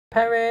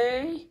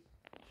Perry?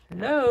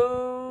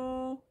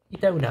 Hello?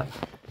 Your donut.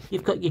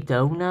 You've got your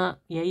donut.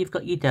 Yeah, you've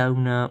got your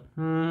donut.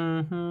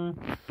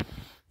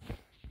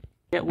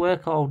 At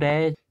work all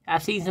day.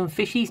 I've seen some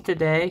fishies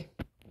today.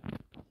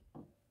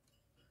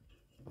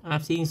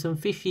 I've seen some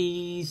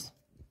fishies.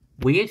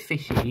 Weird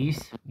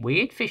fishies.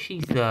 Weird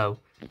fishies though.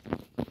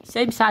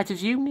 Same size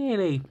as you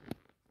nearly.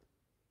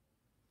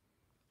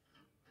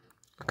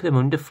 Look at them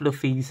under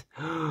fluffies.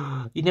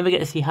 You never get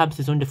to see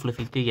hamsters under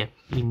fluffies, do you?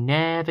 You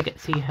never get to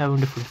see her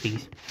under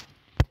fluffies.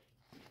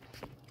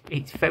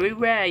 It's very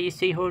rare you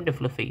see her under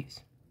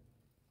fluffies.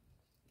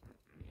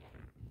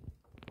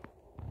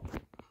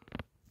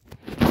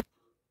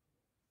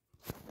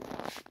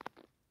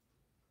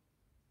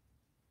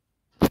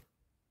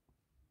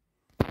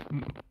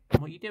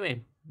 What are you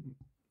doing?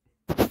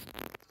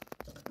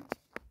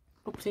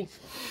 Oopsie.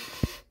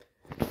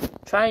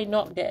 Try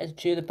not to get her to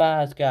chew the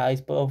bars,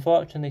 guys, but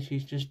unfortunately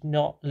she's just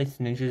not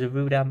listening. She's a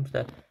rude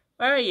hamster.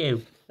 Where are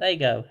you? There you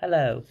go.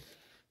 Hello.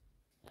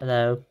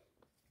 Hello.